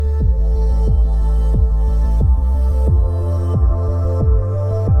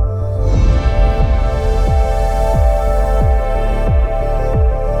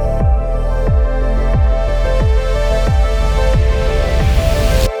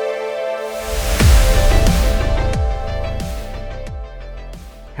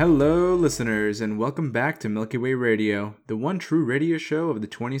Hello, listeners, and welcome back to Milky Way Radio, the one true radio show of the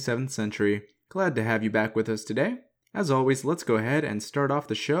 27th century. Glad to have you back with us today. As always, let's go ahead and start off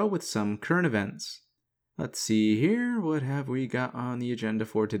the show with some current events. Let's see here, what have we got on the agenda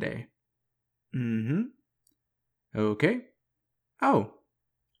for today? Okay. Oh,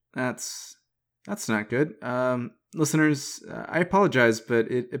 that's not good. Listeners, I apologize,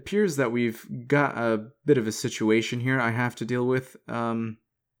 but it appears that we've got a bit of a situation here I have to deal with.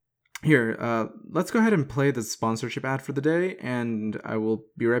 Let's go ahead and play the sponsorship ad for the day, and I will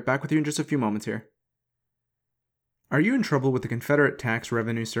be right back with you in just a few moments here. Are you in trouble with the Confederate Tax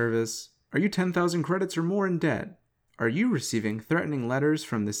Revenue Service? Are you 10,000 credits or more in debt? Are you receiving threatening letters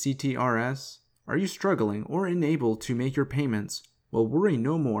from the CTRS? Are you struggling or unable to make your payments? Well, worry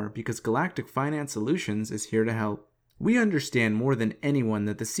no more, because Galactic Finance Solutions is here to help. We understand more than anyone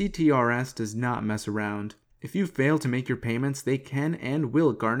that the CTRS does not mess around. If you fail to make your payments, they can and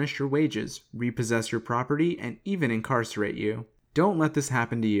will garnish your wages, repossess your property, and even incarcerate you. Don't let this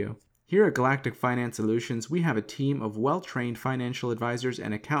happen to you. Here at Galactic Finance Solutions, we have a team of well-trained financial advisors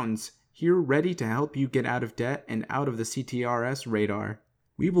and accountants here ready to help you get out of debt and out of the CTRS radar.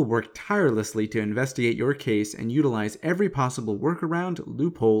 We will work tirelessly to investigate your case and utilize every possible workaround,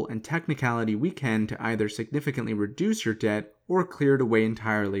 loophole, and technicality we can to either significantly reduce your debt or clear it away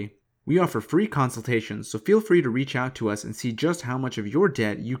entirely. We offer free consultations, so feel free to reach out to us and see just how much of your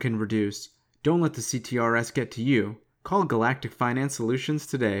debt you can reduce. Don't let the CTRS get to you. Call Galactic Finance Solutions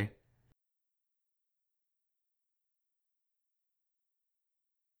today.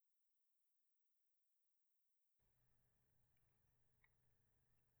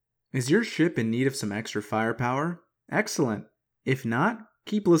 Is your ship in need of some extra firepower? Excellent. If not,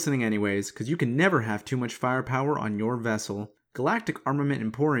 keep listening anyways, because you can never have too much firepower on your vessel. Galactic Armament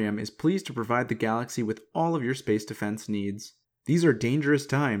Emporium is pleased to provide the galaxy with all of your space defense needs. These are dangerous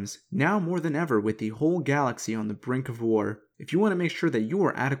times, now more than ever with the whole galaxy on the brink of war. If you want to make sure that you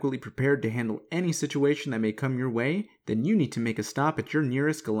are adequately prepared to handle any situation that may come your way, then you need to make a stop at your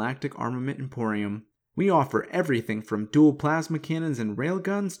nearest Galactic Armament Emporium. We offer everything from dual plasma cannons and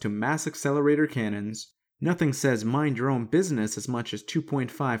railguns to mass accelerator cannons. Nothing says mind your own business as much as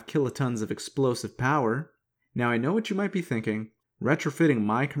 2.5 kilotons of explosive power. Now I know what you might be thinking. Retrofitting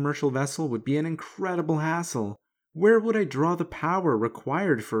my commercial vessel would be an incredible hassle. Where would I draw the power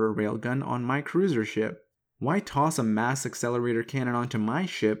required for a railgun on my cruiser ship? Why toss a mass accelerator cannon onto my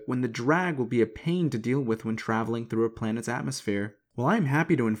ship when the drag will be a pain to deal with when traveling through a planet's atmosphere? Well, I'm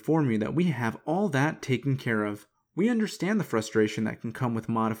happy to inform you that we have all that taken care of. We understand the frustration that can come with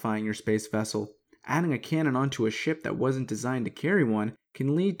modifying your space vessel. Adding a cannon onto a ship that wasn't designed to carry one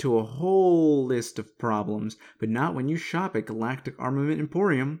can lead to a whole list of problems, but not when you shop at Galactic Armament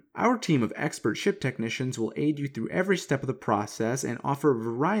Emporium. Our team of expert ship technicians will aid you through every step of the process and offer a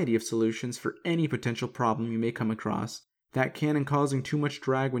variety of solutions for any potential problem you may come across. That cannon causing too much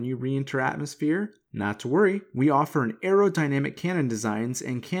drag when you re-enter atmosphere? Not to worry, we offer an aerodynamic cannon designs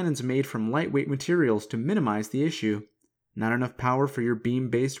and cannons made from lightweight materials to minimize the issue. Not enough power for your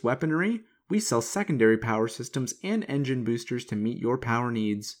beam-based weaponry? We sell secondary power systems and engine boosters to meet your power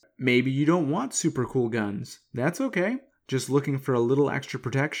needs. Maybe you don't want super cool guns. That's okay. Just looking for a little extra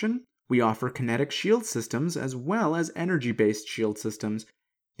protection? We offer kinetic shield systems as well as energy-based shield systems.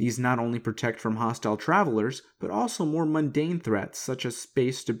 These not only protect from hostile travelers, but also more mundane threats such as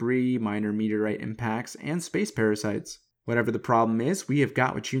space debris, minor meteorite impacts, and space parasites. Whatever the problem is, we have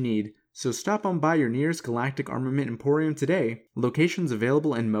got what you need. So stop on by your nearest Galactic Armament Emporium today. Locations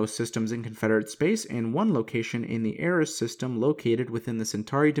available in most systems in Confederate space, and one location in the Eris system located within the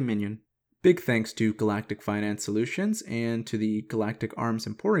Centauri Dominion. Big thanks to Galactic Finance Solutions and to the Galactic Arms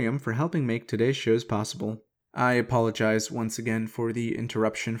Emporium for helping make today's shows possible. I apologize once again for the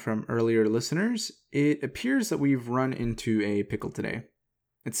interruption from earlier listeners. It appears that we've run into a pickle today.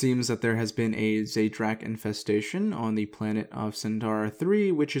 It seems that there has been a Zadrak infestation on the planet of Centaur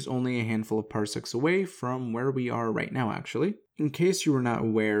 3, which is only a handful of parsecs away from where we are right now, actually. In case you were not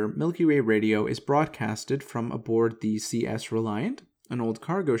aware, Milky Way Radio is broadcasted from aboard the CS Reliant, an old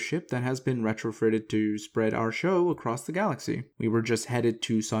cargo ship that has been retrofitted to spread our show across the galaxy. We were just headed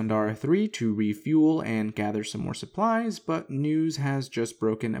to Sondara 3 to refuel and gather some more supplies, but news has just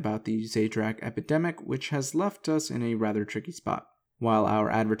broken about the Zadrak epidemic, which has left us in a rather tricky spot. While our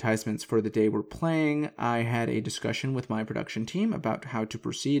advertisements for the day were playing, I had a discussion with my production team about how to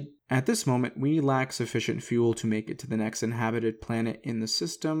proceed. At this moment, we lack sufficient fuel to make it to the next inhabited planet in the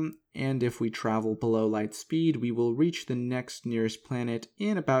system, and if we travel below light speed, we will reach the next nearest planet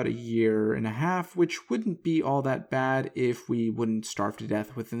in about a year and a half, which wouldn't be all that bad if we wouldn't starve to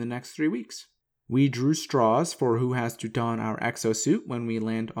death within the next 3 weeks. We drew straws for who has to don our exosuit when we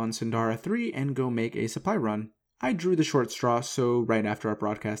land on Sundara 3 and go make a supply run. I drew the short straw, so right after our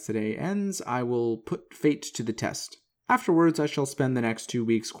broadcast today ends, I will put fate to the test. Afterwards, I shall spend the next 2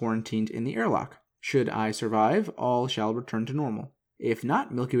 weeks quarantined in the airlock. Should I survive, all shall return to normal. If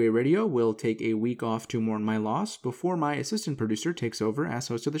not, Milky Way Radio will take a week off to mourn my loss before my assistant producer takes over as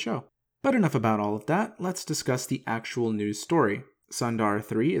host of the show. But enough about all of that, let's discuss the actual news story. Sundara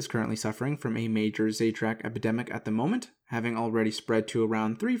 3 is currently suffering from a major Zaydrak epidemic at the moment, having already spread to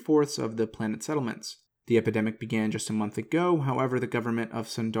around 3/4 of the planet's settlements. The epidemic began just a month ago, however the government of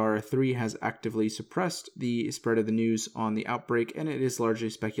Sundara 3 has actively suppressed the spread of the news on the outbreak, and it is largely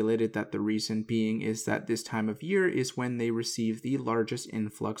speculated that the reason being is that this time of year is when they receive the largest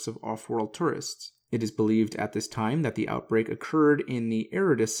influx of off-world tourists. It is believed at this time that the outbreak occurred in the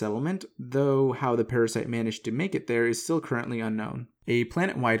Eridus settlement, though how the parasite managed to make it there is still currently unknown. A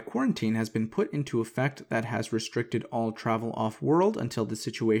planet-wide quarantine has been put into effect that has restricted all travel off-world until the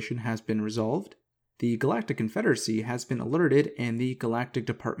situation has been resolved. The Galactic Confederacy has been alerted, and the Galactic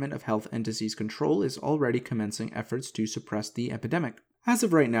Department of Health and Disease Control is already commencing efforts to suppress the epidemic. As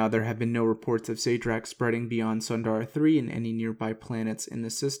of right now, there have been no reports of Zaydrak spreading beyond Sundara 3 and any nearby planets in the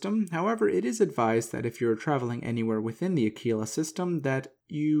system. However, it is advised that if you're traveling anywhere within the Aquila system, that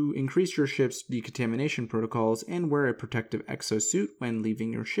you increase your ship's decontamination protocols and wear a protective exosuit when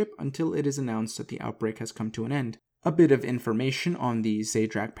leaving your ship until it is announced that the outbreak has come to an end. A bit of information on the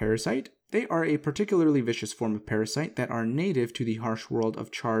Zaydrak parasite. They are a particularly vicious form of parasite that are native to the harsh world of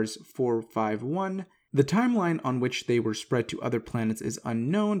Chars 451. The timeline on which they were spread to other planets is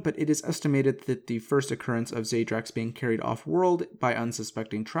unknown, but it is estimated that the first occurrence of Zaydraks being carried off-world by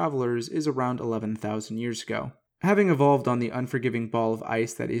unsuspecting travelers is around 11,000 years ago. Having evolved on the unforgiving ball of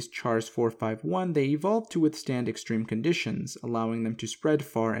ice that is Chars 451, they evolved to withstand extreme conditions, allowing them to spread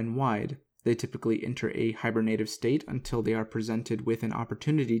far and wide. They typically enter a hibernative state until they are presented with an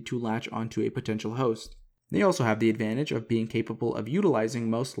opportunity to latch onto a potential host. They also have the advantage of being capable of utilizing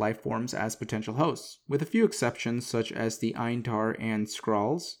most life forms as potential hosts, with a few exceptions such as the Eintar and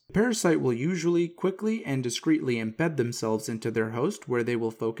Skrulls. The parasite will usually quickly and discreetly embed themselves into their host, where they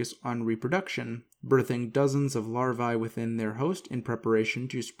will focus on reproduction, birthing dozens of larvae within their host in preparation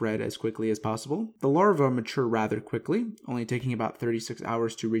to spread as quickly as possible. The larvae mature rather quickly, only taking about 36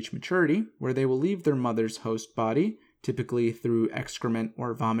 hours to reach maturity, where they will leave their mother's host body, typically through excrement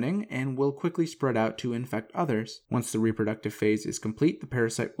or vomiting, and will quickly spread out to infect others. Once the reproductive phase is complete, the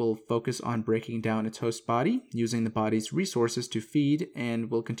parasite will focus on breaking down its host body, using the body's resources to feed, and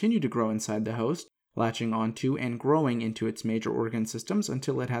will continue to grow inside the host, latching onto and growing into its major organ systems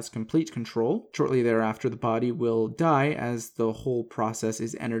until it has complete control. Shortly thereafter, the body will die as the whole process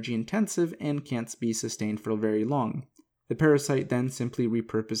is energy intensive and can't be sustained for very long. The parasite then simply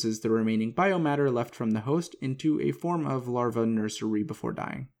repurposes the remaining biomatter left from the host into a form of larva nursery before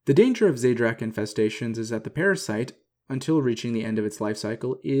dying. The danger of Zaydrak infestations is that the parasite, until reaching the end of its life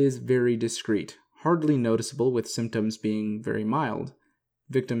cycle, is very discreet, hardly noticeable, with symptoms being very mild.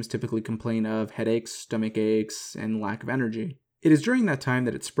 Victims typically complain of headaches, stomach aches, and lack of energy. It is during that time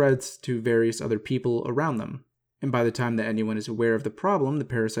that it spreads to various other people around them, and by the time that anyone is aware of the problem, the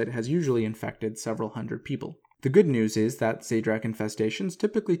parasite has usually infected several hundred people. The good news is that Zaydrak infestations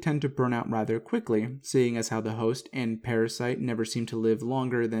typically tend to burn out rather quickly, seeing as how the host and parasite never seem to live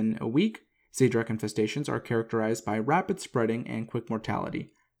longer than a week. Zaydrak infestations are characterized by rapid spreading and quick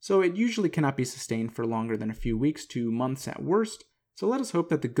mortality, so it usually cannot be sustained for longer than a few weeks to months at worst. So let us hope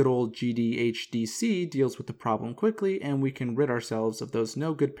that the good old GDHDC deals with the problem quickly and we can rid ourselves of those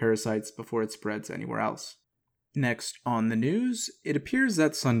no-good parasites before it spreads anywhere else. Next on the news, it appears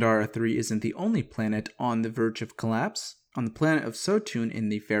that Sundara 3 isn't the only planet on the verge of collapse. On the planet of Sotune in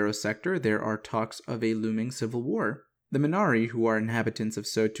the Pharaoh sector, there are talks of a looming civil war. The Minari, who are inhabitants of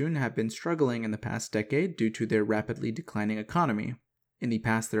Sotune, have been struggling in the past decade due to their rapidly declining economy. In the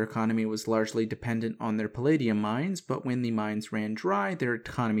past, their economy was largely dependent on their palladium mines, but when the mines ran dry, their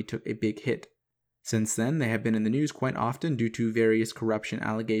economy took a big hit. Since then, they have been in the news quite often due to various corruption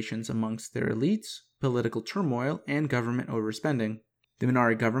allegations amongst their elites, political turmoil, and government overspending. The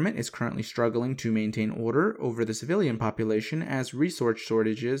Minari government is currently struggling to maintain order over the civilian population as resource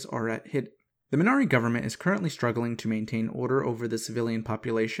shortages are at hit. The Minari government is currently struggling to maintain order over the civilian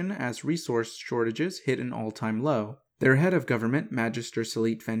population as resource shortages hit an all-time low. Their head of government, Magister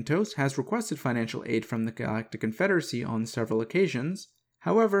Salit Ventos, has requested financial aid from the Galactic Confederacy on several occasions.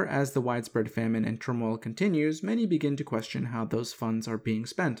 However, as the widespread famine and turmoil continues, many begin to question how those funds are being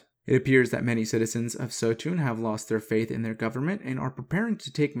spent. It appears that many citizens of Sotune have lost their faith in their government and are preparing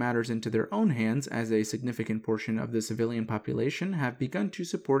to take matters into their own hands, as a significant portion of the civilian population have begun to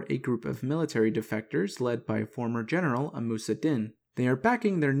support a group of military defectors led by former General Amusa Din. They are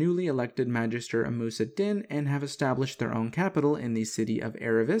backing their newly elected Magister Amusa Din and have established their own capital in the city of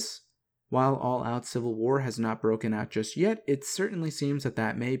Erevis. While all-out civil war has not broken out just yet, it certainly seems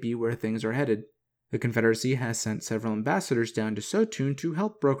that may be where things are headed. The Confederacy has sent several ambassadors down to Sotune to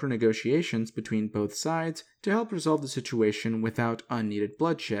help broker negotiations between both sides to help resolve the situation without unneeded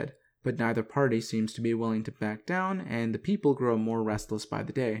bloodshed, but neither party seems to be willing to back down, and the people grow more restless by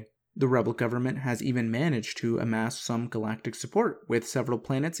the day. The rebel government has even managed to amass some galactic support, with several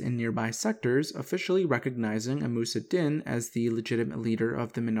planets in nearby sectors officially recognizing Amusa Din as the legitimate leader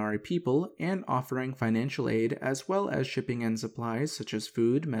of the Minari people and offering financial aid as well as shipping in supplies such as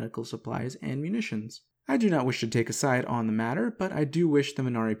food, medical supplies, and munitions. I do not wish to take a side on the matter, but I do wish the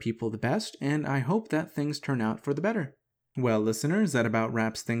Minari people the best, and I hope that things turn out for the better. Well, listeners, that about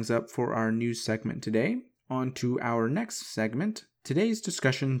wraps things up for our news segment today. On to our next segment, today's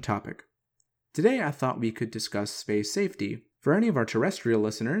discussion topic. Today I thought we could discuss space safety. For any of our terrestrial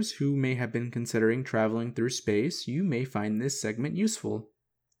listeners who may have been considering traveling through space, you may find this segment useful.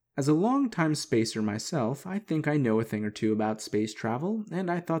 As a long-time spacer myself, I think I know a thing or two about space travel,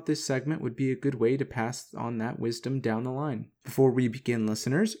 and I thought this segment would be a good way to pass on that wisdom down the line. Before we begin,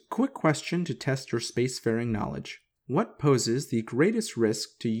 listeners, quick question to test your spacefaring knowledge. What poses the greatest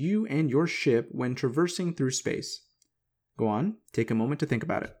risk to you and your ship when traversing through space? Go on, take a moment to think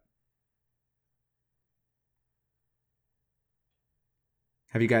about it.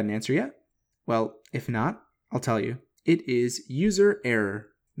 Have you got an answer yet? Well, if not, I'll tell you. It is user error.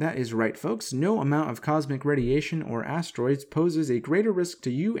 That is right, folks. No amount of cosmic radiation or asteroids poses a greater risk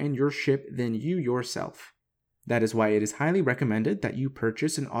to you and your ship than you yourself. That is why it is highly recommended that you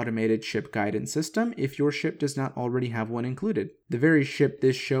purchase an automated ship guidance system if your ship does not already have one included. The very ship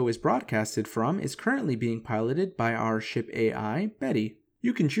this show is broadcasted from is currently being piloted by our ship AI, Betty.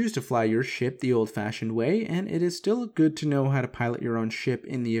 You can choose to fly your ship the old-fashioned way, and it is still good to know how to pilot your own ship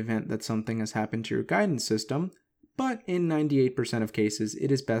in the event that something has happened to your guidance system, but in 98% of cases,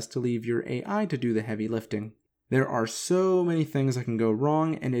 it is best to leave your AI to do the heavy lifting. There are so many things that can go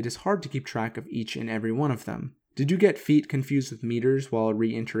wrong, and it is hard to keep track of each and every one of them. Did you get feet confused with meters while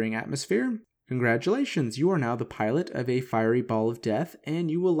re-entering atmosphere? Congratulations, you are now the pilot of a fiery ball of death, and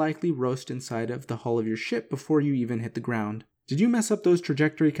you will likely roast inside of the hull of your ship before you even hit the ground. Did you mess up those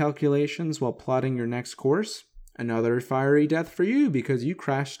trajectory calculations while plotting your next course? Another fiery death for you because you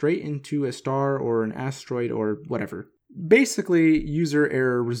crashed straight into a star or an asteroid or whatever. Basically, user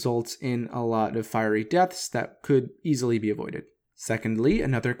error results in a lot of fiery deaths that could easily be avoided. Secondly,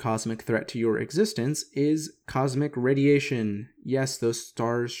 another cosmic threat to your existence is cosmic radiation. Yes, those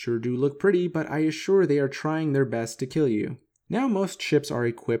stars sure do look pretty, but I assure they are trying their best to kill you. Now, most ships are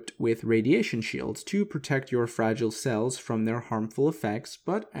equipped with radiation shields to protect your fragile cells from their harmful effects,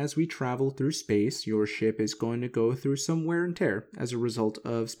 but as we travel through space, your ship is going to go through some wear and tear as a result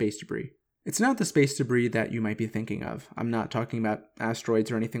of space debris. It's not the space debris that you might be thinking of. I'm not talking about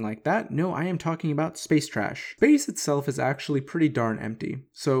asteroids or anything like that. No, I am talking about space trash. Space itself is actually pretty darn empty,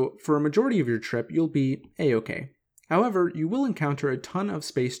 so for a majority of your trip, you'll be A-okay. However, you will encounter a ton of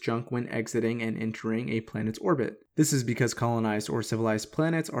space junk when exiting and entering a planet's orbit. This is because colonized or civilized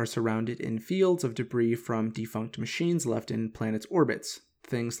planets are surrounded in fields of debris from defunct machines left in planets' orbits.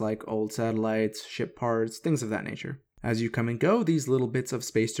 Things like old satellites, ship parts, things of that nature. As you come and go, these little bits of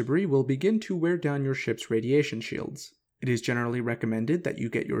space debris will begin to wear down your ship's radiation shields. It is generally recommended that you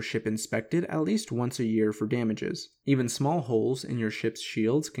get your ship inspected at least once a year for damages. Even small holes in your ship's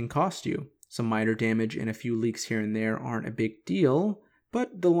shields can cost you. Some minor damage and a few leaks here and there aren't a big deal,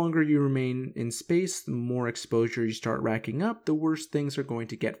 but the longer you remain in space, the more exposure you start racking up, the worse things are going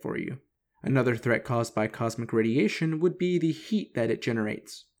to get for you. Another threat caused by cosmic radiation would be the heat that it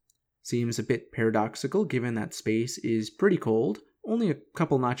generates. Seems a bit paradoxical given that space is pretty cold, only a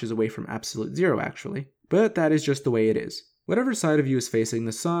couple notches away from absolute zero actually, but that is just the way it is. Whatever side of you is facing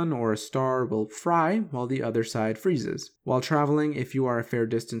the sun or a star will fry while the other side freezes. While traveling, if you are a fair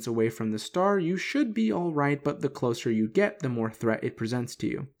distance away from the star, you should be alright, but the closer you get, the more threat it presents to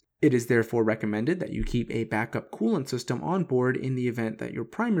you. It is therefore recommended that you keep a backup coolant system on board in the event that your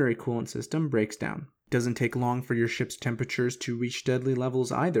primary coolant system breaks down. It doesn't take long for your ship's temperatures to reach deadly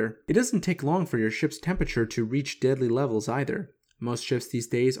levels either. Most ships these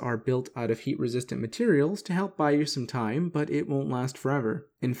days are built out of heat-resistant materials to help buy you some time, but it won't last forever.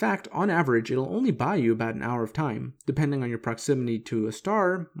 In fact, on average, it'll only buy you about an hour of time. Depending on your proximity to a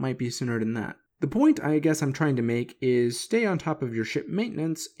star, might be sooner than that. The point I guess I'm trying to make is stay on top of your ship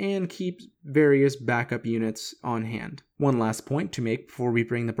maintenance and keep various backup units on hand. One last point to make before we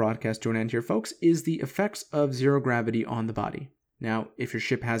bring the broadcast to an end here, folks, is the effects of zero gravity on the body. Now, if your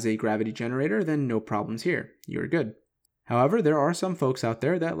ship has a gravity generator, then no problems here. You're good. However, there are some folks out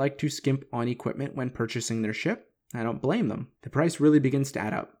there that like to skimp on equipment when purchasing their ship. I don't blame them. The price really begins to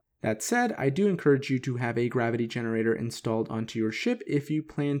add up. That said, I do encourage you to have a gravity generator installed onto your ship if you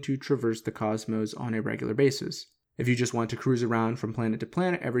plan to traverse the cosmos on a regular basis. If you just want to cruise around from planet to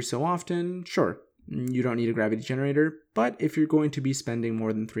planet every so often, sure, you don't need a gravity generator, but if you're going to be spending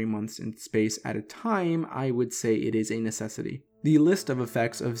more than 3 months in space at a time, I would say it is a necessity. The list of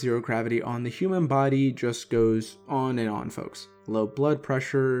effects of zero gravity on the human body just goes on and on, folks. Low blood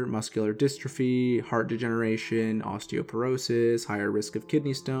pressure, muscular dystrophy, heart degeneration, osteoporosis, higher risk of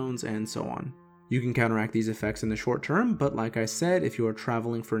kidney stones, and so on. You can counteract these effects in the short term, but like I said, if you are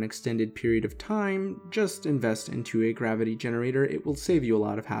traveling for an extended period of time, just invest into a gravity generator. It will save you a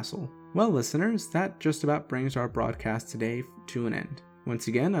lot of hassle. Well, listeners, that just about brings our broadcast today to an end. Once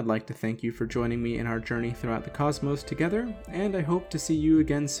again, I'd like to thank you for joining me in our journey throughout the cosmos together, and I hope to see you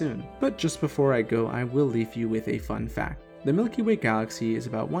again soon. But just before I go, I will leave you with a fun fact. The Milky Way galaxy is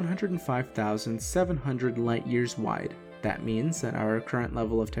about 105,700 light years wide. That means that at our current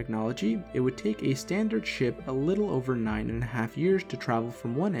level of technology, it would take a standard ship a little over 9.5 years to travel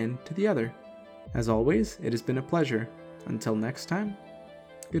from one end to the other. As always, it has been a pleasure. Until next time,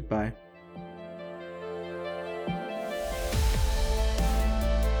 goodbye.